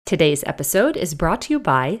Today's episode is brought to you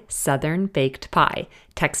by Southern Baked Pie.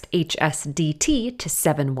 Text HSDT to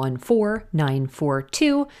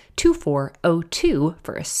 714-942-2402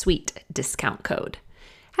 for a sweet discount code.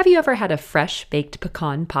 Have you ever had a fresh baked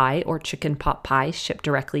pecan pie or chicken pot pie shipped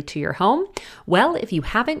directly to your home? Well, if you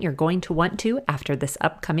haven't, you're going to want to after this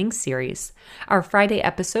upcoming series. Our Friday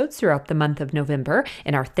episodes throughout the month of November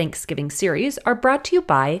in our Thanksgiving series are brought to you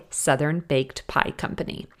by Southern Baked Pie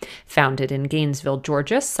Company. Founded in Gainesville,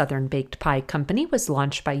 Georgia, Southern Baked Pie Company was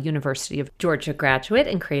launched by University of Georgia graduate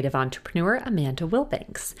and creative entrepreneur Amanda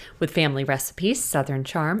Wilbanks. With family recipes, Southern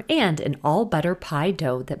charm, and an all-butter pie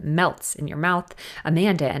dough that melts in your mouth,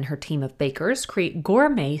 Amanda and her team of bakers create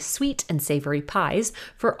gourmet, sweet, and savory pies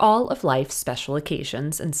for all of life's special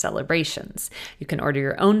occasions and celebrations. You can order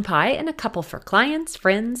your own pie and a couple for clients,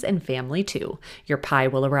 friends, and family too. Your pie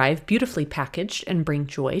will arrive beautifully packaged and bring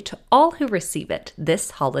joy to all who receive it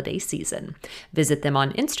this holiday season. Visit them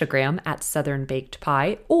on Instagram at Southern Baked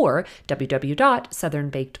Pie or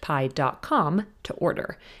www.southernbakedpie.com to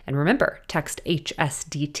order. And remember, text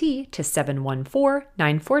HSDT to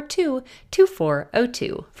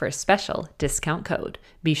 714-942-2402 for a special discount code.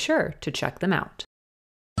 Be sure to check them out.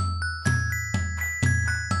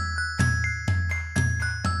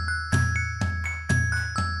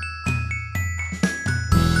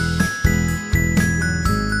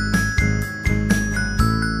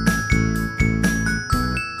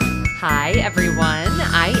 Hi, everyone.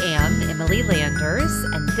 I am Emily Landers,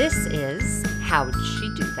 and this is How'd She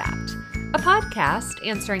Do That? A podcast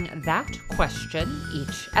answering that question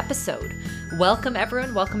each episode. Welcome,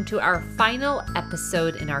 everyone. Welcome to our final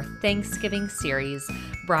episode in our Thanksgiving series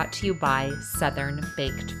brought to you by Southern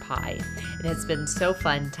Baked Pie. It has been so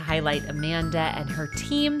fun to highlight Amanda and her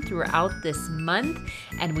team throughout this month,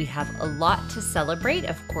 and we have a lot to celebrate,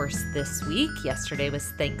 of course, this week. Yesterday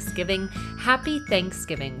was Thanksgiving. Happy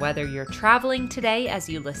Thanksgiving, whether you're traveling today as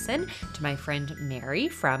you listen to my friend Mary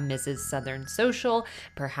from Mrs. Southern Social.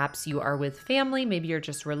 Perhaps you are with family. Maybe you're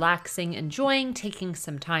just relaxing, enjoying, taking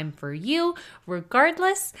some time for you.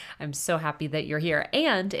 Regardless, I'm so happy that you're here.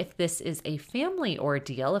 And if this is a family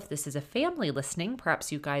ordeal, if this is a family listening,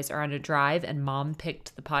 perhaps you guys are on a drive and mom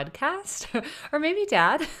picked the podcast, or maybe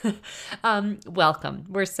dad, welcome.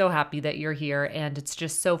 We're so happy that you're here. And it's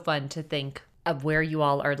just so fun to think of where you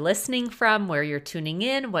all are listening from, where you're tuning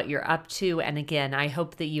in, what you're up to. And again, I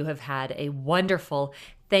hope that you have had a wonderful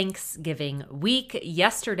Thanksgiving week.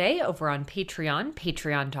 Yesterday over on Patreon,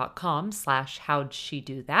 patreon.com/how'd she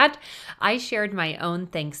do that, I shared my own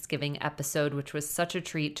Thanksgiving episode, which was such a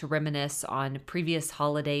treat to reminisce on previous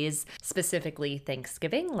holidays, specifically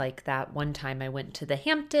Thanksgiving, like that one time I went to the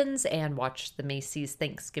Hamptons and watched the Macy's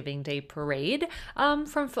Thanksgiving Day Parade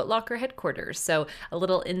from Foot Locker headquarters. So a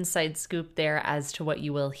little inside scoop there as to what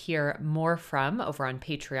you will hear more from over on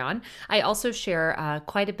Patreon. I also share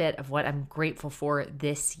quite a bit of what I'm grateful for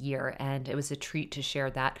this year, and it was a treat to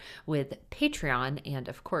share that with Patreon, and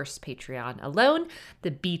of course Patreon alone.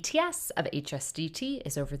 The BTS of HSDT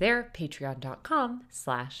is over there,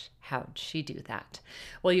 patreon.com/how'd she do that.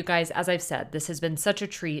 Well, you guys, as I've said, this has been such a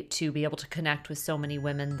treat to be able to connect with so many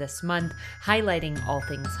women this month, highlighting all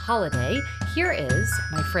things holiday. Here is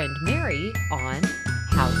my friend Mary on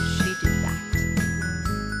How'd She Do That.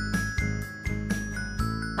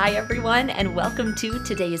 Hi, everyone, and welcome to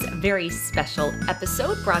today's very special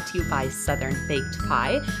episode brought to you by Southern Baked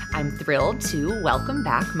Pie. I'm thrilled to welcome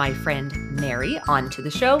back my friend Mary onto the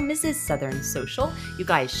show, Mrs. Southern Social. You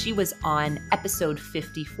guys, she was on episode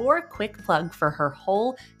 54. Quick plug for her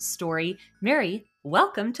whole story. Mary,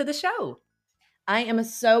 welcome to the show. I am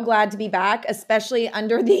so glad to be back, especially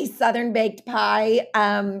under the Southern Baked Pie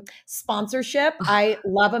sponsorship. I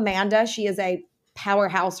love Amanda. She is a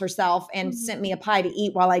powerhouse herself and sent me a pie to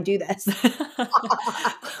eat while I do this.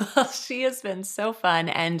 Well, she has been so fun.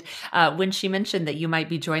 And when she mentioned that you might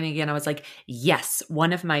be joining again, I was like, yes,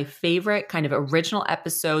 one of my favorite kind of original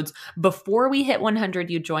episodes. Before we hit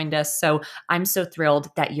 100, you joined us. So I'm so thrilled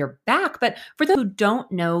that you're back. But for those who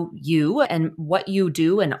don't know you and what you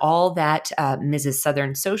do and all that Mrs.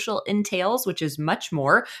 Southern Social entails, which is much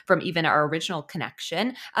more from even our original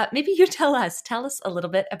connection, maybe you tell us a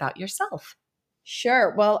little bit about yourself.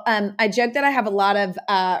 Sure. Well, I joke that I have a lot of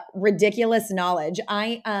ridiculous knowledge.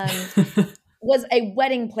 I was a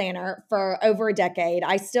wedding planner for over a decade.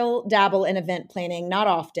 I still dabble in event planning, not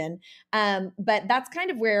often, but that's kind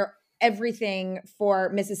of where everything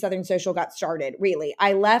for Mrs. Southern Social got started, really.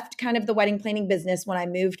 I left kind of the wedding planning business when I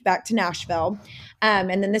moved back to Nashville. And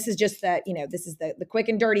then this is just the quick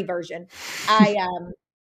and dirty version. I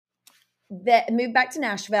that moved back to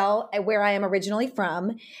Nashville, where I am originally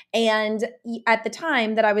from. And at the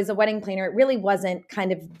time that I was a wedding planner, it really wasn't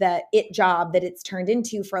kind of the it job that it's turned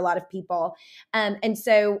into for a lot of people. And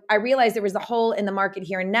so I realized there was a hole in the market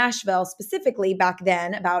here in Nashville, specifically back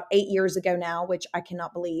then, about 8 years ago now, which I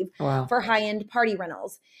cannot believe, Wow. for high-end party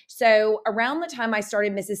rentals. So around the time I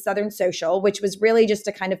started Mrs. Southern Social, which was really just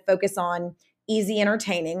to kind of focus on easy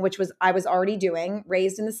entertaining, which was I was already doing,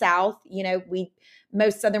 raised in the South.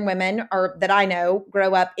 Most Southern women are that I know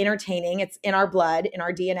grow up entertaining. It's in our blood, in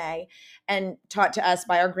our DNA, and taught to us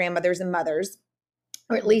by our grandmothers and mothers,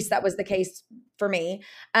 or at least that was the case for me.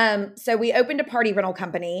 So we opened a party rental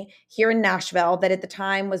company here in Nashville that at the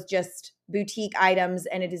time was just boutique items,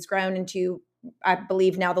 and it has grown into, I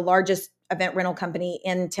believe now, the largest event rental company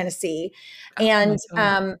in Tennessee. And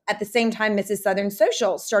at the same time, Mrs. Southern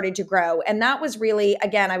Social started to grow. And that was really,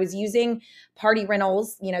 again, I was using party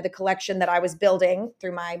rentals, the collection that I was building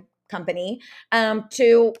through my company,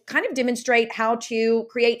 to kind of demonstrate how to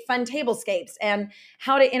create fun tablescapes and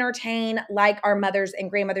how to entertain like our mothers and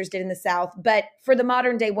grandmothers did in the South. But for the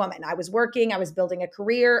modern day woman, I was working, I was building a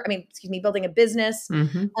career, building a business,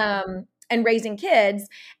 and raising kids.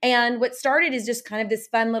 And what started as just kind of this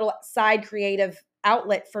fun little side creative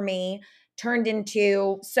outlet for me turned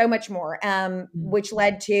into so much more, which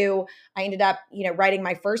led to, I ended up, writing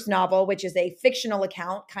my first novel, which is a fictional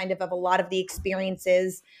account kind of a lot of the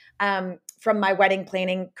experiences from my wedding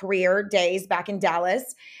planning career days back in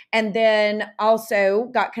Dallas. And then also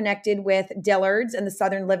got connected with Dillard's and the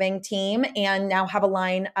Southern Living team, and now have a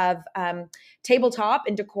line of tabletop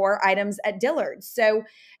and decor items at Dillard's. So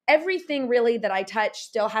everything really that I touch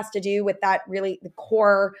still has to do with that, really the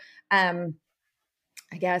core,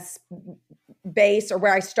 base, or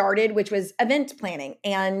where I started, which was event planning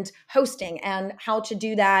and hosting and how to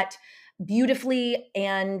do that beautifully,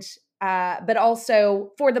 and but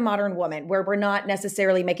also for the modern woman, where we're not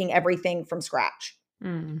necessarily making everything from scratch.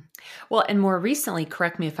 Well, and more recently,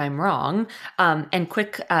 correct me if I'm wrong, and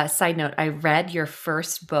quick side note, I read your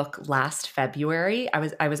first book last February.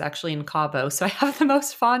 I was actually in Cabo, so I have the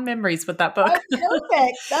most fond memories with that book. Oh,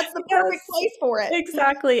 perfect. That's the perfect place for it.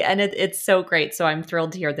 Exactly. And it's so great. So I'm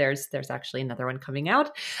thrilled to hear there's actually another one coming out.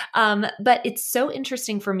 But it's so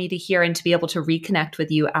interesting for me to hear and to be able to reconnect with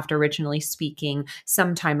you after originally speaking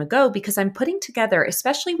some time ago, because I'm putting together,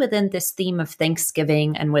 especially within this theme of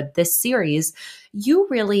Thanksgiving and with this series, you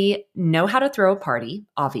really know how to throw a party,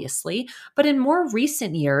 obviously, but in more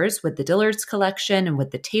recent years with the Dillard's collection and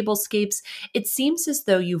with the tablescapes, it seems as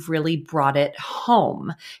though you've really brought it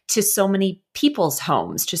home to so many people's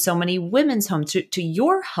homes, to so many women's homes, to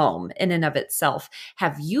your home in and of itself.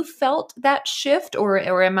 Have you felt that shift, or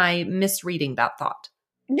am I misreading that thought?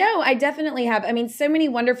 No, I definitely have. So many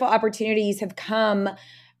wonderful opportunities have come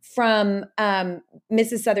from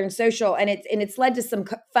Mrs. Southern Social, and it's led to some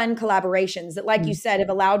fun collaborations that, like you said, have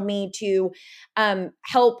allowed me to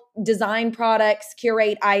help design products,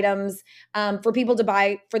 curate items for people to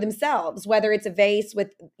buy for themselves, whether it's a vase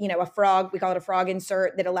with, a frog, we call it a frog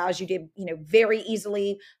insert, that allows you to, very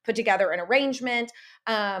easily put together an arrangement,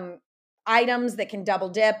 items that can double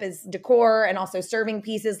dip as decor and also serving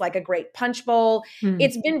pieces like a great punch bowl.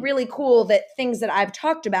 It's been really cool that things that I've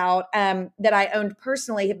talked about that I owned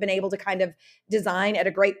personally have been able to kind of design at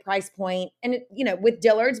a great price point, and with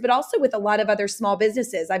Dillard's, but also with a lot of other small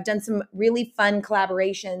businesses. I've done some really fun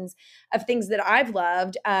collaborations of things that I've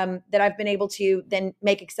loved that I've been able to then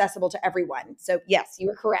make accessible to everyone. So yes, you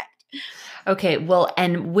are correct. Okay, well,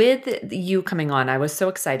 and with you coming on, I was so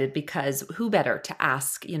excited because who better to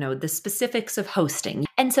ask, the specifics of hosting.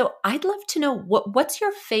 And so I'd love to know what's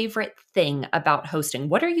your favorite thing about hosting?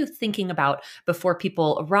 What are you thinking about before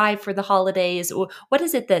people arrive for the holidays? What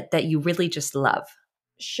is it that you really just love?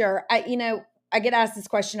 Sure. I get asked this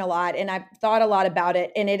question a lot, and I've thought a lot about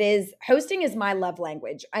it, and hosting is my love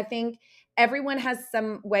language. I think everyone has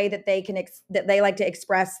some way that they can that they like to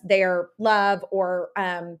express their love or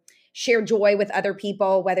share joy with other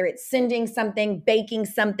people, whether it's sending something, baking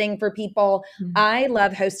something for people. I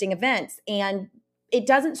love hosting events, and it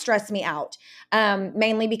doesn't stress me out,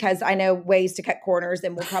 mainly because I know ways to cut corners,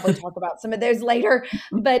 and we'll probably talk about some of those later,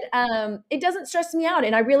 but it doesn't stress me out,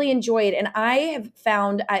 and I really enjoy it. And I have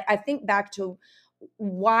found, I think back to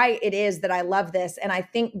why it is that I love this. And I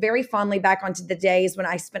think very fondly back onto the days when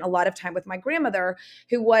I spent a lot of time with my grandmother,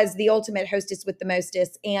 who was the ultimate hostess with the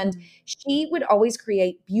mostest. And she would always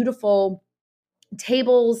create beautiful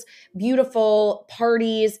tables, beautiful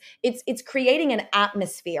parties. It's creating an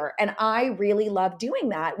atmosphere. And I really love doing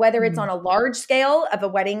that, whether it's on a large scale of a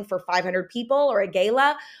wedding for 500 people or a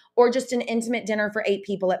gala, or just an intimate dinner for 8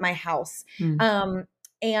 people at my house.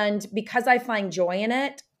 And because I find joy in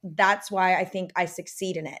it, that's why I think I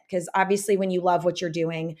succeed in it. Because obviously when you love what you're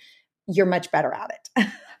doing, you're much better at it.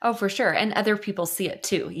 Oh, for sure. And other people see it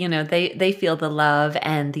too. They feel the love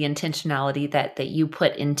and the intentionality that you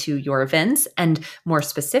put into your events and more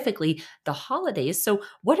specifically the holidays. So,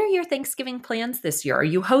 what are your Thanksgiving plans this year? Are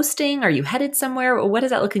you hosting? Are you headed somewhere? What is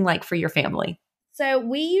that looking like for your family? So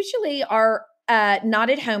we usually are not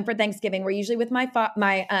at home for Thanksgiving. We're usually with my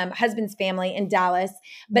husband's family in Dallas.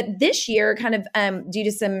 But this year, kind of due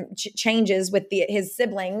to some changes with his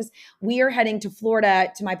siblings, we are heading to Florida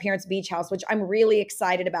to my parents' beach house, which I'm really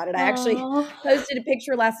excited about it. I actually Oh. posted a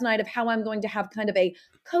picture last night of how I'm going to have kind of a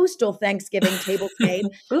coastal Thanksgiving tablescape.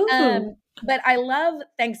 Ooh. But I love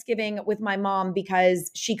Thanksgiving with my mom because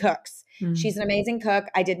she cooks. Mm. She's an amazing cook.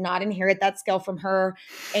 I did not inherit that skill from her.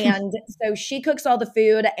 And so she cooks all the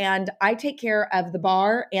food and I take care of the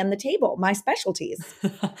bar and the table, my specialties.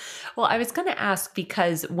 Well, I was going to ask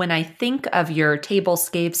because when I think of your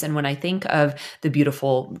tablescapes and when I think of the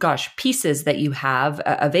beautiful, gosh, pieces that you have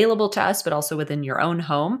available to us, but also within your own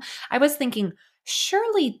home, I was thinking,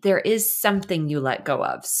 surely there is something you let go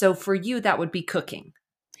of. So for you, that would be cooking.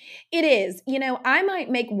 It is. I might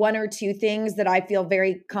make one or two things that I feel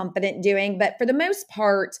very confident doing, but for the most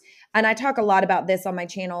part, and I talk a lot about this on my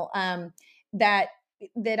channel, that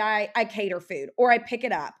I cater food or I pick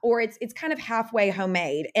it up or it's kind of halfway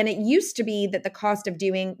homemade. And it used to be that the cost of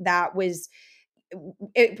doing that was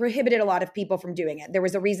it prohibited a lot of people from doing it. There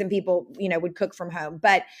was a reason people, would cook from home.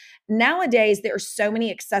 But nowadays there are so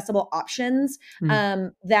many accessible options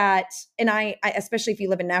Mm. and I especially if you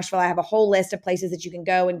live in Nashville, I have a whole list of places that you can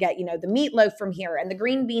go and get, the meatloaf from here and the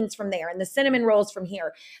green beans from there and the cinnamon rolls from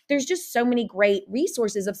here. There's just so many great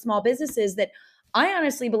resources of small businesses that I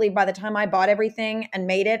honestly believe by the time I bought everything and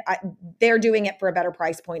made it, they're doing it for a better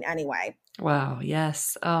price point anyway. Wow.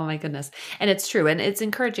 Yes. Oh my goodness. And it's true. And it's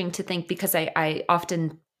encouraging to think because I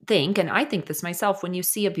often think, and I think this myself, when you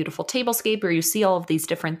see a beautiful tablescape or you see all of these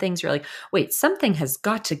different things, you're like, wait, something has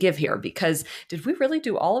got to give here because did we really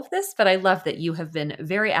do all of this? But I love that you have been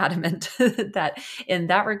very adamant that in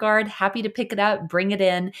that regard, happy to pick it up, bring it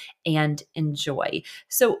in and enjoy.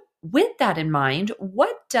 So with that in mind,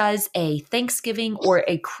 what does a Thanksgiving or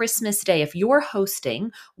a Christmas day, if you're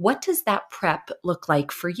hosting, what does that prep look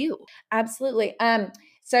like for you? Absolutely.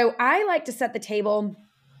 So I like to set the table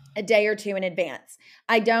a day or two in advance.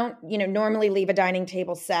 I don't, normally leave a dining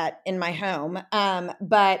table set in my home.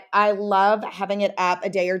 But I love having it up a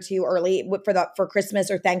day or two early for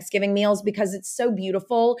Christmas or Thanksgiving meals because it's so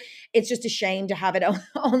beautiful. It's just a shame to have it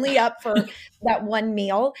only up for that one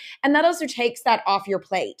meal. And that also takes that off your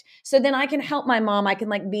plate. So then I can help my mom. I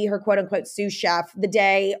can be her quote unquote sous chef the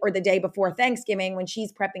day or the day before Thanksgiving when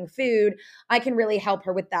she's prepping food. I can really help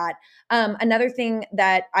her with that. Another thing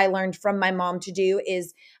that I learned from my mom to do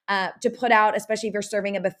is to put out, especially if you're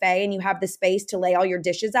serving a buffet and you have the space to lay all your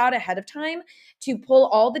dishes out ahead of time, to pull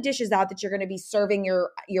all the dishes out that you're going to be serving your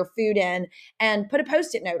food in and put a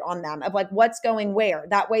Post-it note on them of what's going where.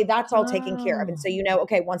 That way that's all taken care of. And Oh. so,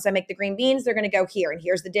 okay, once I make the green beans, they're going to go here and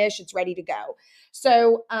here's the dish. It's ready to go.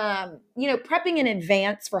 So, prepping in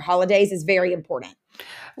advance for holidays is very important.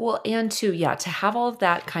 Well, and to have all of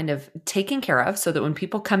that kind of taken care of so that when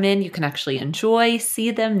people come in, you can actually enjoy,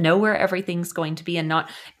 see them, know where everything's going to be and not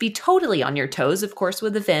be totally on your toes. Of course,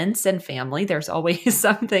 with events and family, there's always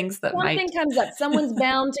some things that might. Something comes up. Someone's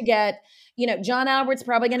bound to get, John Albert's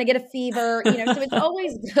probably going to get a fever, so it's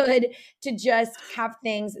always good to just have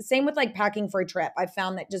things. Same with packing for a trip. I've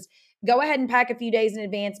found that just go ahead and pack a few days in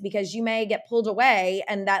advance because you may get pulled away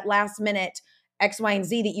and that last minute X, Y, and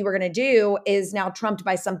Z that you were going to do is now trumped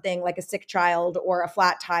by something like a sick child or a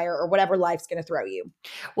flat tire or whatever life's going to throw you.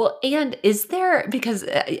 Well, and is there, because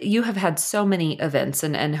you have had so many events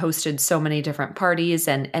and hosted so many different parties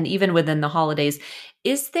and even within the holidays,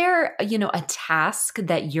 is there, a task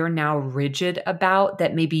that you're now rigid about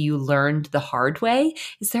that maybe you learned the hard way?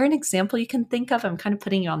 Is there an example you can think of? I'm kind of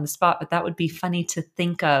putting you on the spot, but that would be funny to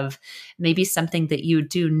think of maybe something that you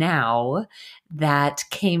do now that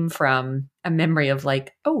came from a memory of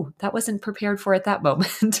oh, that wasn't prepared for at that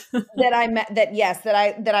moment.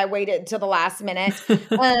 that I waited till the last minute.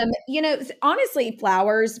 Honestly,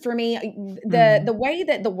 flowers for me, the way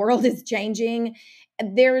that the world is changing,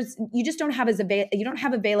 you just don't have you don't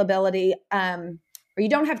have availability, or you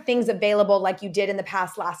don't have things available like you did in the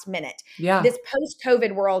past last minute. Yeah. This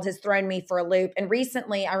post-COVID world has thrown me for a loop. And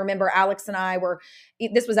recently I remember Alex and I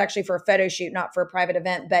this was actually for a photo shoot, not for a private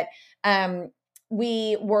event, but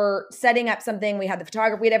we were setting up something. We had the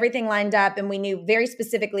photographer, we had everything lined up, and we knew very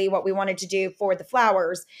specifically what we wanted to do for the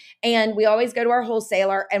flowers. And we always go to our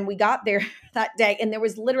wholesaler, and we got there that day and there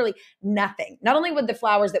was literally nothing. Not only with the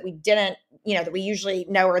flowers that we didn't, that we usually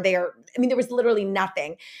know are there. I mean, there was literally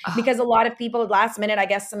nothing because a lot of people last minute, I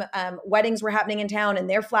guess some weddings were happening in town and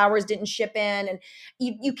their flowers didn't ship in. And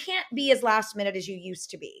you can't be as last minute as you used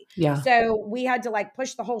to be. Yeah. So we had to like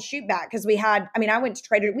push the whole shoot back because I went to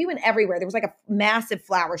Trader, we went everywhere. There was like a massive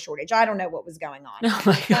flower shortage. I don't know what was going on. Oh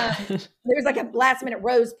my God. There was like a last minute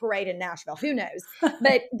rose parade in Nashville. Who knows?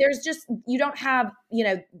 But there's just, you don't have,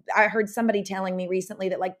 I heard somebody telling me recently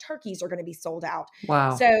that like turkeys are going to be sold out.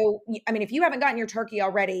 Wow. So, I mean, if you haven't gotten your turkey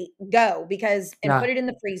already, go and put it in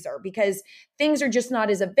the freezer because things are just not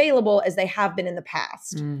as available as they have been in the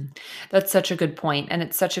past. That's such a good point. And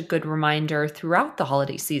it's such a good reminder throughout the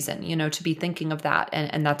holiday season, to be thinking of that.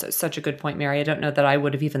 And that's such a good point, Mary. I don't know that I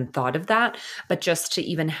would have even thought of that, but just to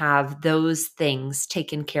even have those things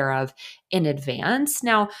taken care of in advance.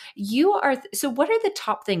 Now, so what are the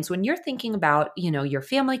top things when you're thinking about, your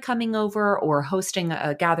family coming over or hosting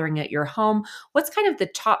a gathering at your home? What's kind of the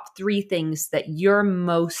top 3 things that you're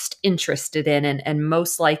most interested in and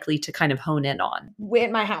most likely to kind of hone in on?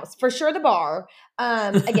 At my house, for sure, the bar.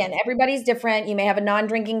 Again, everybody's different. You may have a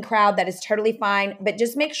non-drinking crowd. That is totally fine. But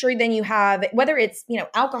just make sure then you have, whether it's,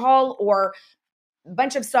 alcohol or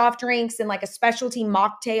bunch of soft drinks and like a specialty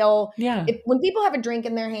mocktail. Yeah. When people have a drink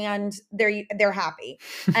in their hand, they're happy.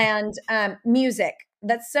 And music.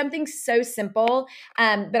 That's something so simple.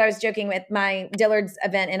 But I was joking with my Dillard's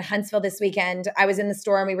event in Huntsville this weekend. I was in the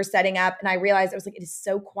store and we were setting up and I realized I was like, it is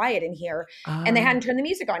so quiet in here. And they hadn't turned the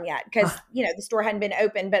music on yet because, the store hadn't been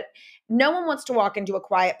open, but no one wants to walk into a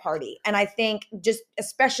quiet party. And I think just,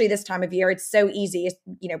 especially this time of year, it's so easy,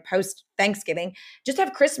 post Thanksgiving, just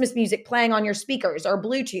have Christmas music playing on your speakers or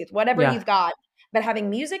Bluetooth, whatever you've got. But having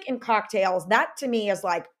music and cocktails, that to me is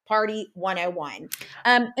like party 101.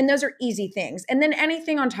 And those are easy things. And then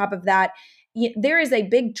anything on top of that, there is a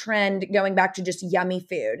big trend going back to just yummy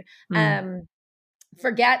food.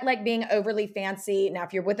 Forget like being overly fancy. Now,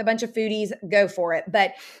 if you're with a bunch of foodies, go for it.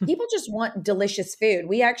 But people just want delicious food.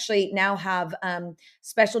 We actually now have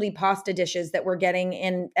specialty pasta dishes that we're getting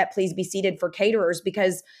in at Please Be Seated for caterers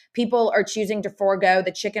because people are choosing to forego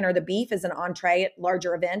the chicken or the beef as an entree at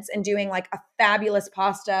larger events and doing like a fabulous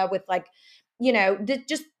pasta with like,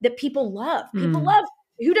 just that people love. People love.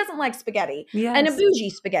 Who doesn't like spaghetti? Yes. And a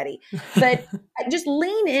bougie spaghetti? But just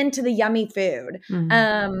lean into the yummy food,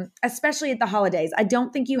 especially at the holidays. I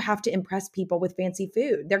don't think you have to impress people with fancy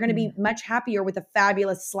food. They're going to be much happier with a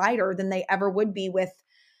fabulous slider than they ever would be with,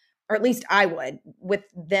 or at least I would,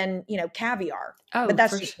 than caviar. Oh, but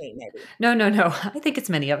that's just me, maybe. No. I think it's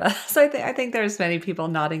many of us. I think there's many people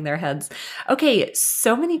nodding their heads. Okay,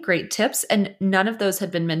 so many great tips, and none of those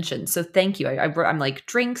had been mentioned. So thank you. I'm like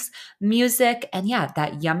drinks, music, and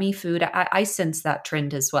that yummy food. I sense that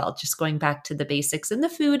trend as well. Just going back to the basics in the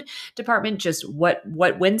food department. Just what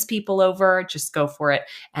wins people over. Just go for it.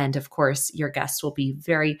 And of course, your guests will be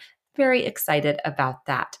very, very excited about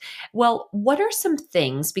that. Well, what are some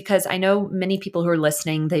things, because I know many people who are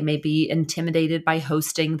listening, they may be intimidated by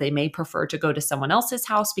hosting. They may prefer to go to someone else's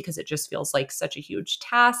house because it just feels like such a huge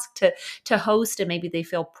task to host and maybe they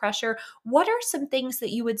feel pressure. What are some things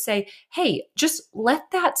that you would say, hey, just let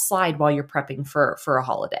that slide while you're prepping for a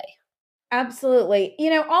holiday? Absolutely.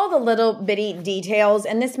 All the little bitty details,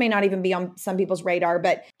 and this may not even be on some people's radar,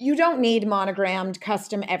 but you don't need monogrammed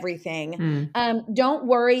custom everything. Don't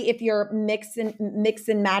worry if you're mix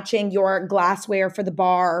and matching your glassware for the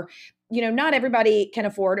bar. Not everybody can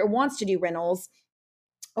afford or wants to do rentals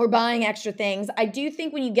or buying extra things. I do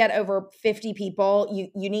think when you get over 50 people,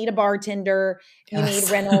 you need a bartender, you need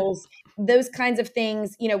rentals, those kinds of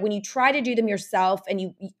things. When you try to do them yourself, and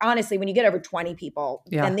you honestly, when you get over 20 people,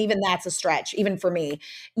 and even that's a stretch, even for me,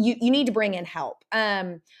 you need to bring in help.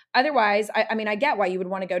 Otherwise, I get why you would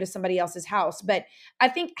want to go to somebody else's house, but I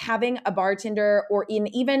think having a bartender or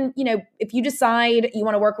even, if you decide you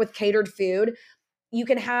want to work with catered food, you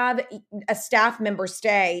can have a staff member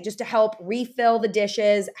stay just to help refill the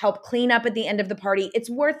dishes, help clean up at the end of the party. It's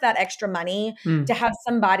worth that extra money to have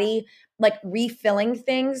somebody like refilling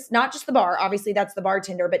things, not just the bar. Obviously, that's the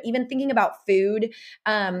bartender, but even thinking about food.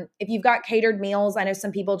 If you've got catered meals, I know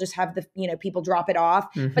some people just have people drop it off,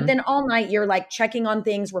 but then all night you're like checking on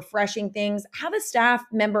things, refreshing things. Have a staff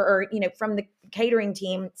member or, from the catering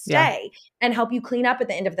team stay and help you clean up at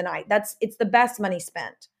the end of the night. It's the best money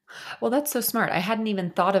spent. Well, that's so smart. I hadn't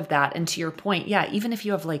even thought of that. And to your point, yeah, even if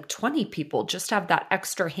you have like 20 people, just have that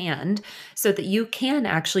extra hand so that you can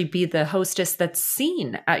actually be the hostess that's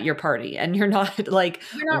seen at your party and you're not like,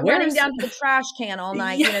 You're not running where's, down to the trash can all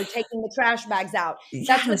night, yeah, taking the trash bags out.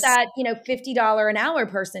 That's what yes. that, $50 an hour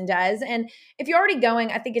person does. And if you're already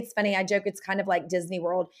going, I think it's funny. I joke it's kind of like Disney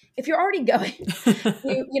World. If you're already going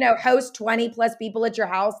to, host 20 plus people at your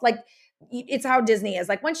house, like it's how Disney is.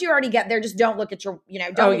 Like once you already get there, just don't look at don't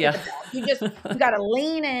Oh, look at yeah. the bell. You got to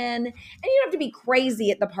lean in, and you don't have to be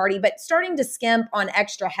crazy at the party, but starting to skimp on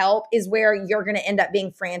extra help is where you're going to end up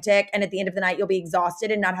being frantic. And at the end of the night, you'll be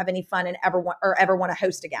exhausted and not have any fun and ever want to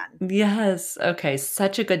host again. Yes. Okay.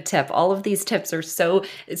 Such a good tip. All of these tips are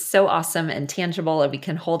it's so awesome and tangible, and we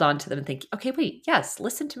can hold on to them and think, okay, wait, yes,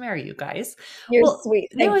 listen to Mary, you guys. You're Well, sweet.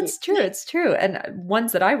 no, Thank you. it's true. It's true. And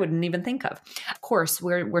ones that I wouldn't even think of. Of course,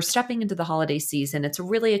 we're stepping into the holiday season. It's a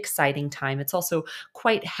really exciting time. It's also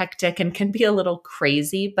quite hectic and can be a little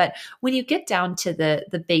crazy. But when you get down to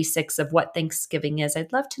the basics of what Thanksgiving is,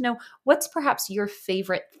 I'd love to know what's perhaps your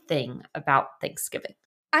favorite thing about Thanksgiving.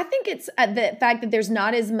 I think it's the fact that there's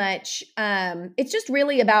not as much, it's just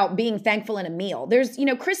really about being thankful in a meal. There's,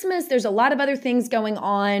 Christmas, there's a lot of other things going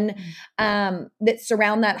on that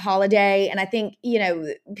surround that holiday. And I think,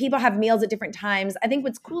 people have meals at different times. I think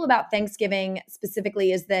what's cool about Thanksgiving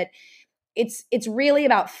specifically is that it's really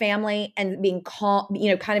about family and being calm,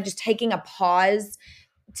 kind of just taking a pause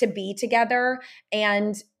to be together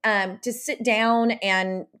and to sit down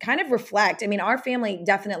and kind of reflect. I mean, our family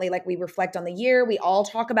definitely, like, we reflect on the year. We all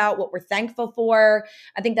talk about what we're thankful for.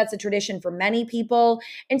 I think that's a tradition for many people.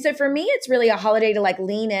 And so for me, it's really a holiday to like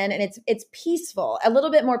lean in, and it's peaceful, a little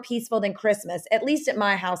bit more peaceful than Christmas, at least at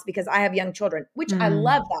my house, because I have young children, which I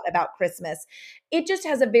love that about Christmas. It just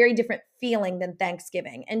has a very different feeling than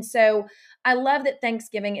Thanksgiving. And so I love that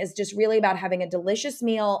Thanksgiving is just really about having a delicious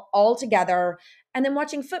meal all together, and then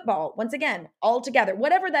watching football once again, all together,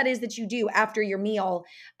 whatever that is that you do after your meal.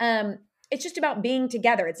 It's just about being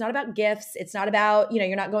together. It's not about gifts. It's not about,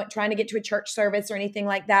 you're not trying to get to a church service or anything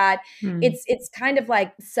like that. Mm. It's kind of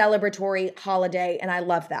like celebratory holiday. And I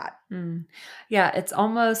love that. Mm. Yeah, it's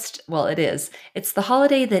almost, well, it is. It's the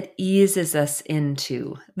holiday that eases us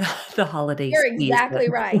into the holiday You're exactly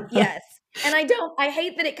season. right. Yes. And I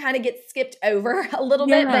hate that it kind of gets skipped over a little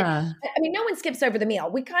bit, but Yeah. I mean, no one skips over the meal.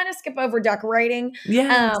 We kind of skip over decorating.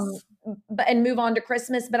 Yes. And move on to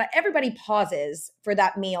Christmas, but everybody pauses for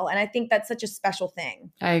that meal, and I think that's such a special thing.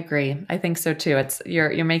 I agree. I think so too. It's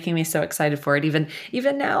you're making me so excited for it, even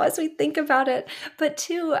now as we think about it. But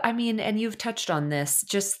too, I mean, and you've touched on this,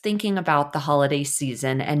 just thinking about the holiday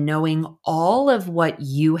season and knowing all of what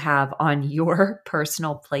you have on your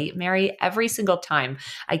personal plate, Mary. Every single time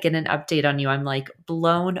I get an update on you, I'm like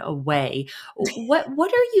blown away. What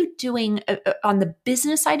are you doing on the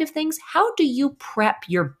business side of things? How do you prep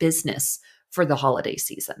your business for the holiday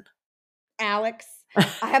season? Alex,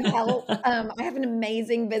 I have help. I have an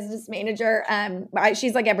amazing business manager.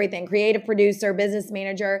 She's like everything: creative producer, business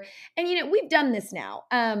manager. And we've done this now.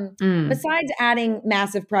 Besides adding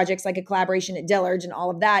massive projects like a collaboration at Dillard's and all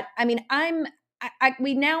of that, I mean,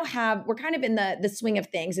 we're kind of in the swing of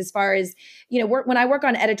things as far as, when I work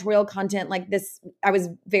on editorial content like this. I was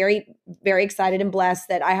very, very excited and blessed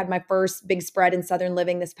that I had my first big spread in Southern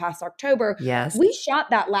Living this past October. Yes. We shot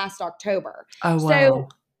that last October. Oh, wow. So,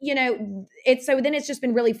 then it's just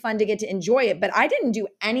been really fun to get to enjoy it. But I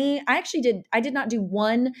did not do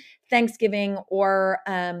one Thanksgiving or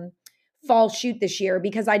fall shoot this year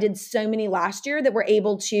because I did so many last year that were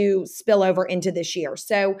able to spill over into this year.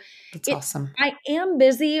 So That's awesome. I am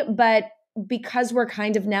busy, but because we're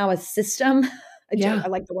kind of now a system, I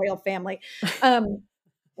like the royal family,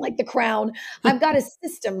 like the crown, I've got a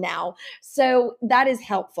system now. So that is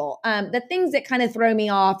helpful. The things that kind of throw me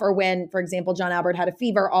off are when, for example, John Albert had a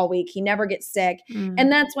fever all week. He never gets sick.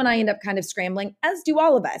 And that's when I end up kind of scrambling, as do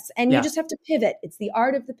all of us. And you just have to pivot. It's the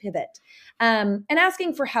art of the pivot. And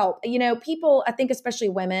asking for help. People, I think especially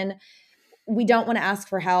women, we don't want to ask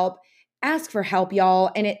for help. Ask for help, y'all.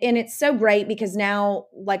 And it's so great because now,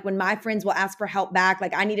 like when my friends will ask for help back,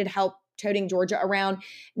 like I needed help toting Georgia around.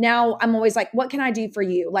 Now I'm always like, what can I do for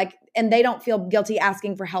you? Like, and they don't feel guilty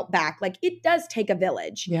asking for help back. Like it does take a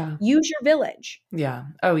village. Yeah. Use your village. Yeah.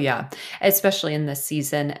 Oh, yeah. Especially in this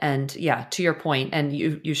season. And yeah, to your point, and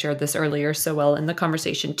you shared this earlier so well in the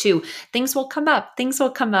conversation too, things will come up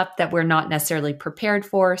that we're not necessarily prepared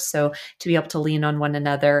for. So to be able to lean on one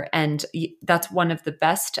another. And that's one of the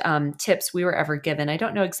best tips we were ever given. I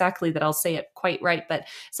don't know exactly that I'll say it quite right, but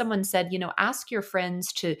someone said, ask your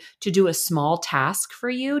friends to do a a small task for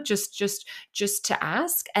you, just to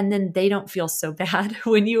ask, and then they don't feel so bad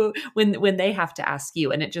when they have to ask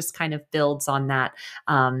you, and it just kind of builds on that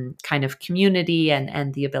kind of community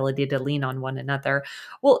and the ability to lean on one another.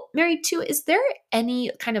 Well, Mary, too, is there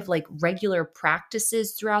any kind of like regular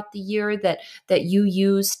practices throughout the year that you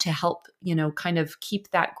use to help, kind of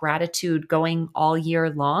keep that gratitude going all year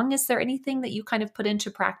long? Is there anything that you kind of put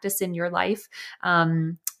into practice in your life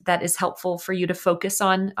that is helpful for you to focus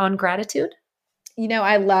on gratitude?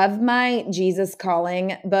 I love my Jesus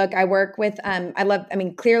Calling book. I work with,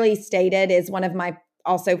 Clearly Stated is one of my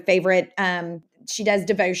also favorite. She does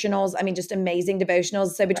devotionals. Just amazing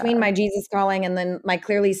devotionals. So between my Jesus Calling and then my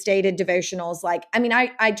Clearly Stated devotionals,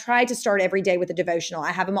 I try to start every day with a devotional.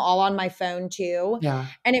 I have them all on my phone too. Yeah.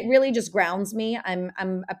 And it really just grounds me. I'm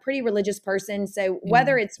a pretty religious person. So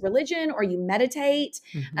whether it's religion or you meditate,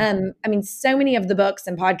 so many of the books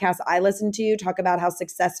and podcasts I listen to talk about how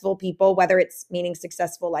successful people, whether it's meaning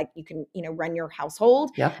successful, like you can, run your household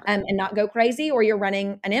and not go crazy, or you're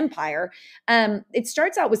running an empire. It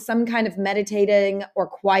starts out with some kind of meditative or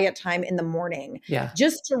quiet time in the morning,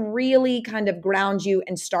 just to really kind of ground you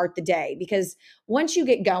and start the day. Because once you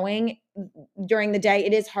get going during the day,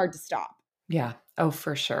 it is hard to stop. Yeah. Oh,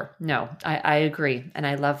 for sure. No, I agree. And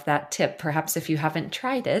I love that tip. Perhaps if you haven't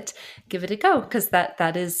tried it, give it a go, because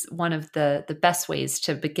that is one of the best ways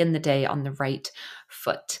to begin the day on the right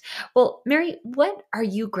foot. Well, Mary, what are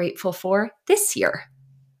you grateful for this year?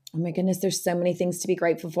 Oh my goodness, there's so many things to be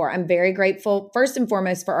grateful for. I'm very grateful, first and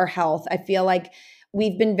foremost, for our health. I feel like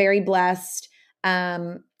we've been very blessed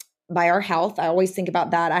by our health. I always think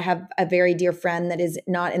about that. I have a very dear friend that is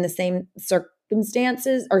not in the same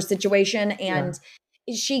circumstances or situation. And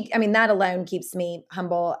that alone keeps me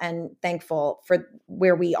humble and thankful for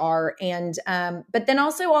where we are. And, but then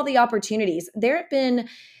also all the opportunities. There have been,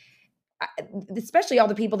 especially all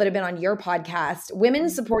the people that have been on your podcast, women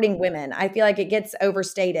supporting women. I feel like it gets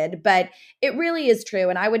overstated, but it really is true.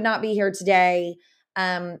 And I would not be here today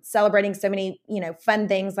celebrating so many, fun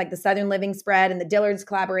things like the Southern Living Spread and the Dillard's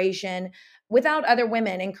collaboration without other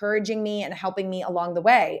women encouraging me and helping me along the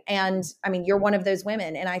way. And you're one of those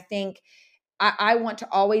women. And I think I want to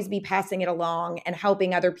always be passing it along and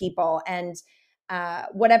helping other people, and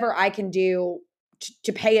whatever I can do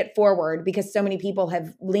to pay it forward, because so many people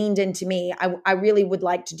have leaned into me. I really would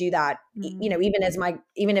like to do that. Even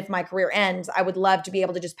if my career ends, I would love to be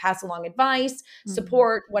able to just pass along advice,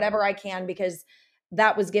 support, whatever I can, because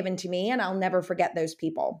that was given to me and I'll never forget those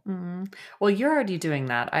people. Well, you're already doing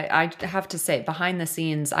that. I have to say, behind the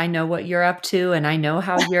scenes, I know what you're up to, and I know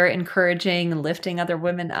how you're encouraging and lifting other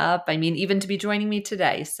women up. Even to be joining me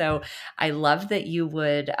today. So I love that you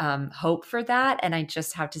would hope for that. And I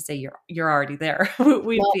just have to say, you're already there.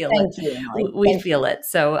 We feel it. We feel it.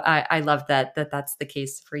 So I love that's the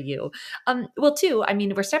case for you. Well, too,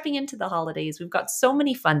 we're stepping into the holidays. We've got so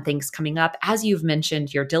many fun things coming up. As you've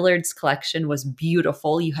mentioned, your Dillard's collection was beautiful.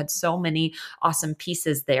 You had so many awesome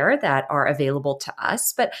pieces there that are available to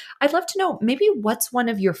us. But I'd love to know, maybe what's one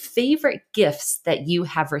of your favorite gifts that you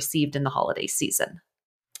have received in the holiday season?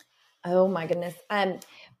 Oh my goodness.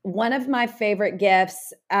 One of my favorite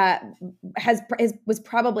gifts was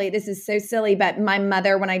probably, this is so silly, but my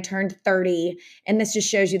mother, when I turned 30, and this just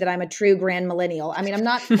shows you that I'm a true grand millennial. I'm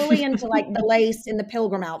not fully into like the lace and the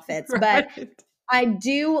pilgrim outfits, Right. but I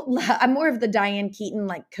do. I'm more of the Diane Keaton,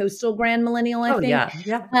 like coastal grand millennial, I think.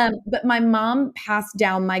 Yeah. But my mom passed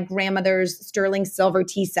down my grandmother's sterling silver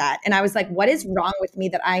tea set. And I was like, what is wrong with me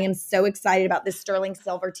that I am so excited about this sterling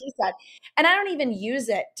silver tea set? And I don't even use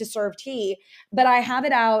it to serve tea, but I have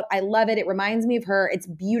it out. I love it. It reminds me of her. It's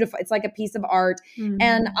beautiful. It's like a piece of art.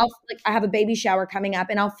 And I have a baby shower coming up,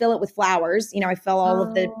 and I'll fill it with flowers. I fill all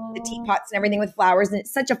of the teapots and everything with flowers. And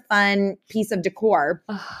it's such a fun piece of decor.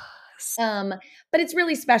 But it's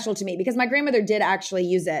really special to me because my grandmother did actually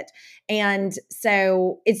use it. And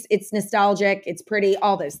so it's nostalgic, it's pretty,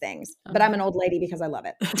 all those things. But I'm an old lady because I love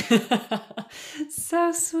it.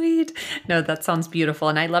 So sweet. No, that sounds beautiful.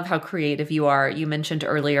 And I love how creative you are. You mentioned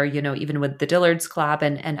earlier, even with the Dillard's collab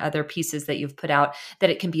and other pieces that you've put out, that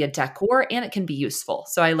it can be a decor and it can be useful.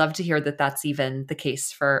 So I love to hear that that's even the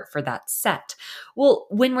case for that set. Well,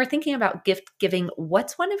 when we're thinking about gift giving,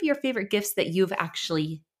 what's one of your favorite gifts that you've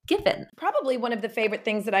actually given? Probably one of the favorite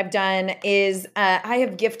things that I've done is I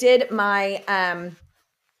have gifted my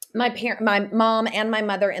my mom and my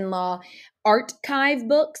mother-in-law archive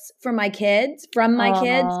books for my kids from my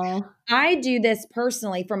kids. I do this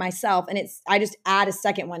personally for myself, and I just add a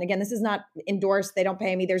second one. Again, this is not endorsed. They don't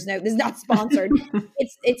pay me. This is not sponsored.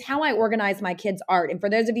 It's how I organize my kids' art. And for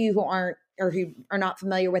those of you who aren't or who are not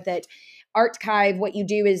familiar with it, Archive, what you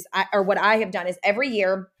do is, or what I have done is every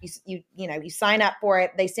year you sign up for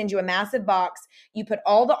it. They send you a massive box. You put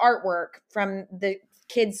all the artwork from the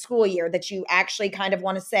kids' school year that you actually kind of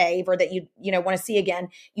want to save or that you want to see again.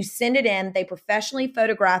 You send it in. They professionally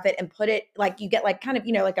photograph it and put it like you get like kind of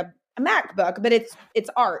like a MacBook, but it's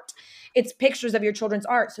art. It's pictures of your children's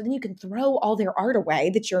art. So then you can throw all their art away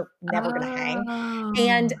that you're never going to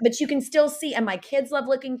hang. But you can still see, and my kids love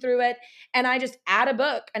looking through it. And I just add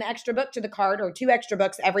an extra book to the cart or 2 extra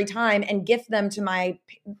books every time and gift them to my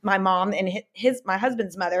mom and my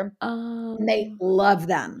husband's mother. And they love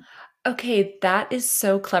them. Okay, that is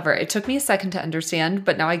so clever. It took me a second to understand,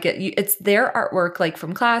 but now I get you. It's their artwork, like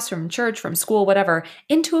from class, from church, from school, whatever,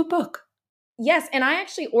 into a book. Yes. And I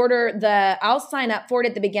actually I'll sign up for it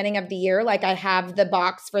at the beginning of the year. Like I have the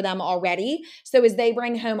box for them already. So as they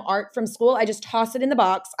bring home art from school, I just toss it in the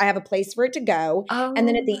box. I have a place for it to go. And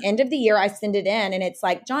then at the end of the year, I send it in and it's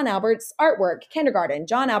like John Albert's artwork, kindergarten,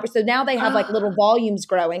 John Albert. So now they have like little volumes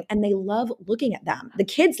growing and they love looking at them. The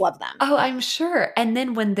kids love them. Oh, I'm sure. And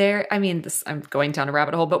then when I'm going down a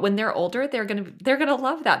rabbit hole, but when they're older, they're going to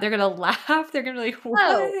love that. They're going to laugh. They're going to be like,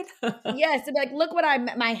 what? Oh, yes. They'll be like, look what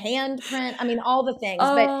my handprint. I mean, all the things,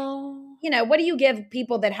 but what do you give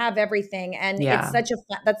people that have everything? And it's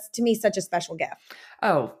that's to me, such a special gift.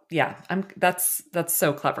 Oh yeah. That's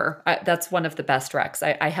so clever. That's one of the best recs.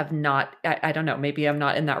 I have not, I don't know, maybe I'm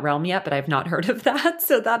not in that realm yet, but I've not heard of that.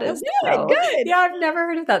 So that is good. Yeah. I've never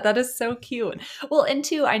heard of that. That is so cute. Well, and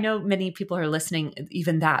two, I know many people are listening,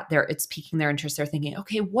 even that it's piquing their interest. They're thinking,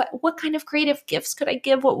 okay, what kind of creative gifts could I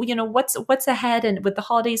give? What's ahead? And with the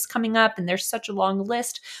holidays coming up and there's such a long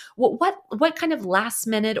list, what kind of last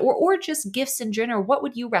minute or just gifts in general, what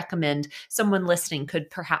would you recommend someone listening could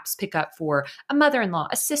perhaps pick up for a mother-in-law,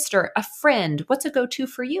 a sister, a friend? What's a go-to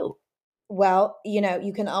for you? Well,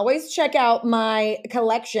 you can always check out my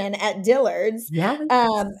collection at Dillard's. Yeah.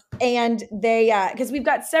 And they, because we've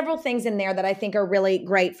got several things in there that I think are really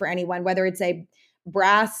great for anyone, whether it's a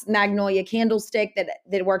brass magnolia candlestick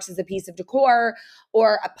that works as a piece of decor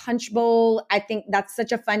or a punch bowl. I think that's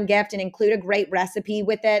such a fun gift, and include a great recipe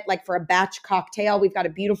with it. Like for a batch cocktail, we've got a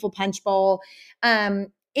beautiful punch bowl.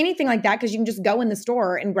 Anything like that, because you can just go in the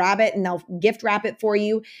store and grab it and they'll gift wrap it for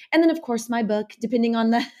you. And then, of course, my book, depending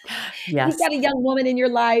on you've got a young woman in your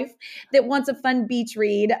life that wants a fun beach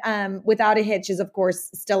read, Without a Hitch is, of course,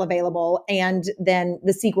 still available. And then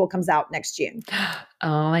the sequel comes out next June.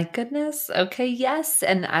 Oh my goodness. Okay. Yes.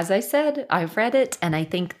 And as I said, I've read it and I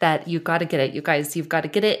think that you've got to get it. You guys, you've got to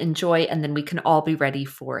get it, enjoy, and then we can all be ready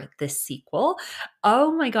for this sequel.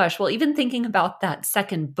 Oh my gosh. Well, even thinking about that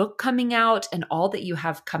second book coming out and all that you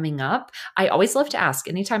have coming up, I always love to ask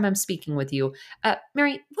anytime I'm speaking with you,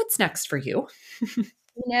 Mary, what's next for you?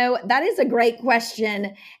 That is a great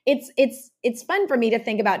question. It's fun for me to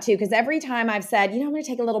think about too, because every time I've said, I'm going to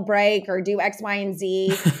take a little break or do X, Y, and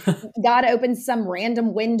Z, God opens some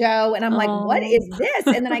random window and I'm like, what is this?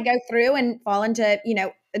 And then I go through and fall into,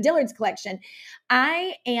 a Dillard's collection.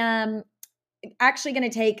 I am actually going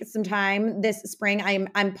to take some time this spring.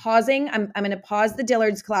 I'm pausing. I'm going to pause the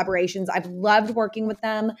Dillard's collaborations. I've loved working with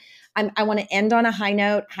them. I want to end on a high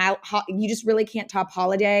note. How you just really can't top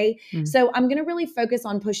Holiday. Mm-hmm. So I'm going to really focus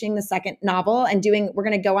on pushing the second novel and we're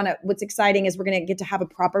going to go on what's exciting is we're going to get to have a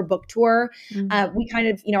proper book tour. Mm-hmm. We kind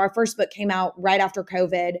of, our first book came out right after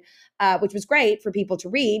COVID, which was great for people to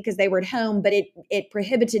read because they were at home, but it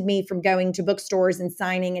prohibited me from going to bookstores and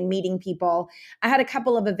signing and meeting people. I had a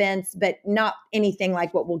couple of events, but not anything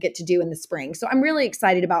like what we'll get to do in the spring. So I'm really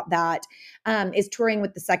excited about that, is touring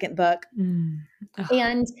with the second book. Mm. Oh.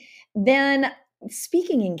 And then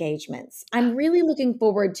speaking engagements, I'm really looking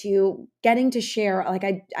forward to getting to share, like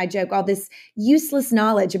I joke, all this useless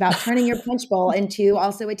knowledge about turning your punch bowl into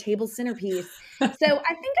also a table centerpiece. So I think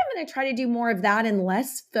I'm going to try to do more of that and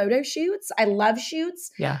less photo shoots. I love shoots,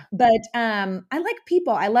 but I like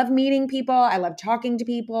people. I love meeting people. I love talking to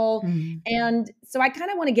people. Mm-hmm. And so I kind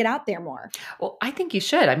of want to get out there more. Well, I think you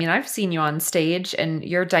should. I mean, I've seen you on stage and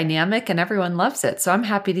you're dynamic and everyone loves it. So I'm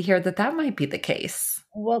happy to hear that might be the case.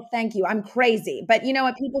 Well, thank you. I'm crazy, but you know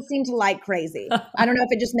what? People seem to like crazy. I don't know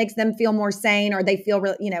if it just makes them feel more sane or they feel,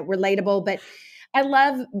 relatable, but I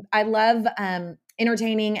love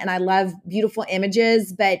entertaining and I love beautiful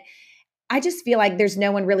images, but I just feel like there's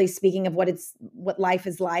no one really speaking of what life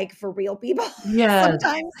is like for real people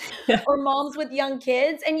sometimes, or moms with young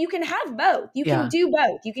kids. And you can have both. You can do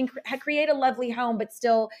both. You can create a lovely home, but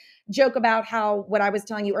still joke about how, what I was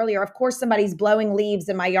telling you earlier, of course, somebody's blowing leaves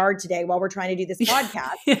in my yard today while we're trying to do this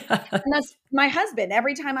podcast. Yeah. And that's my husband.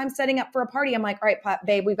 Every time I'm setting up for a party, I'm like, all right,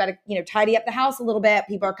 babe, we've got to, tidy up the house a little bit.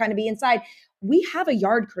 People are kind of be inside. We have a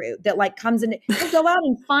yard crew that like comes in, he'll go out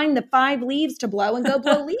and find the 5 leaves to blow and go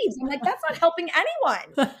blow leaves. I'm like, that's not helping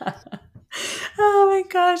anyone. Oh my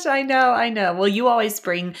gosh, I know. Well, you always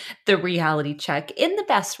bring the reality check in the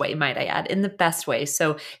best way, might I add, in the best way.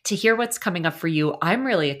 So to hear what's coming up for you, I'm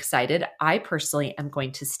really excited. I personally am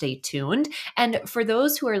going to stay tuned. And for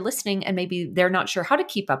those who are listening and maybe they're not sure how to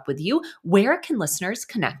keep up with you, where can listeners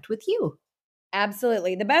connect with you?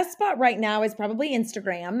 Absolutely. The best spot right now is probably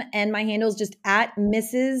Instagram, and my handle is just at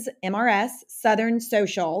Mrs. MRS Southern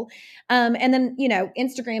Social. And then,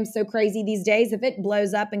 Instagram's so crazy these days. If it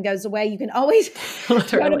blows up and goes away, you can always go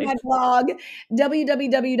to my blog,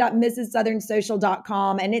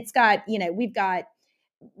 www.mrssouthernsocial.com. And it's got, we've got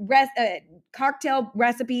cocktail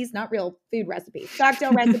recipes, not real food recipes,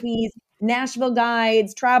 cocktail recipes, Nashville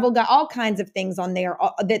guides, travel guide, all kinds of things on there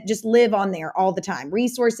that just live on there all the time.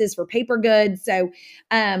 Resources for paper goods. So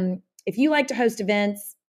if you like to host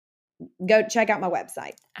events, go check out my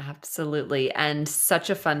website. Absolutely. And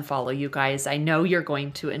such a fun follow, you guys. I know you're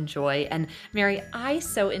going to enjoy. And Mary, I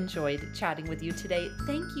so enjoyed chatting with you today.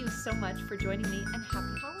 Thank you so much for joining me, and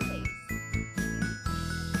happy holidays.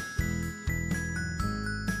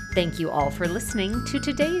 Thank you all for listening to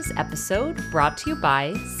today's episode, brought to you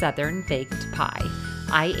by Southern Baked Pie.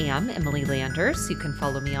 I am Emily Landers. You can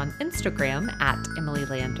follow me on Instagram at Emily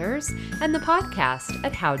Landers, and the podcast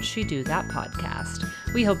at How'd She Do That Podcast.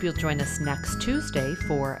 We hope you'll join us next Tuesday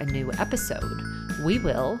for a new episode. We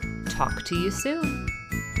will talk to you soon.